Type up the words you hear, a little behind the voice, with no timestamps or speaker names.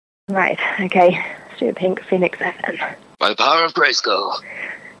Right, okay. Stuart Pink, Phoenix FM. By the power of Grayskull.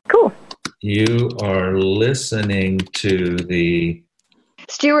 Cool. You are listening to the...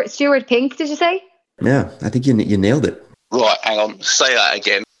 Stuart Pink, did you say? Yeah, I think you nailed it. Right, hang on. Say that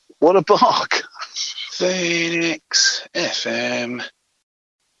again. What a bark. Phoenix FM.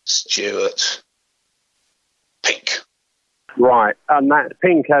 Stuart Pink. Right, and that's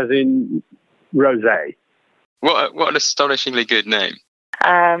Pink as in rosé. What an astonishingly good name.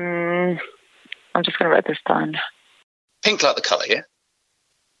 I'm just going to write this down. Pink like the colour, yeah?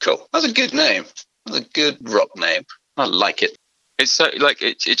 Cool. That's a good name. That's a good rock name. I like it. It's so, like,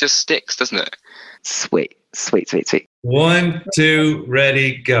 it just sticks, doesn't it? Sweet. 1, 2,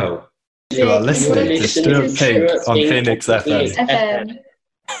 ready, go. You are listening to Stuart Pink on Phoenix FM.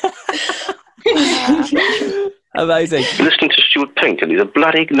 Amazing. You're listening to Stuart Pink, and he's a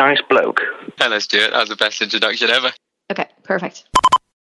bloody nice bloke. Hello, Stuart. That was the best introduction ever. Okay, perfect.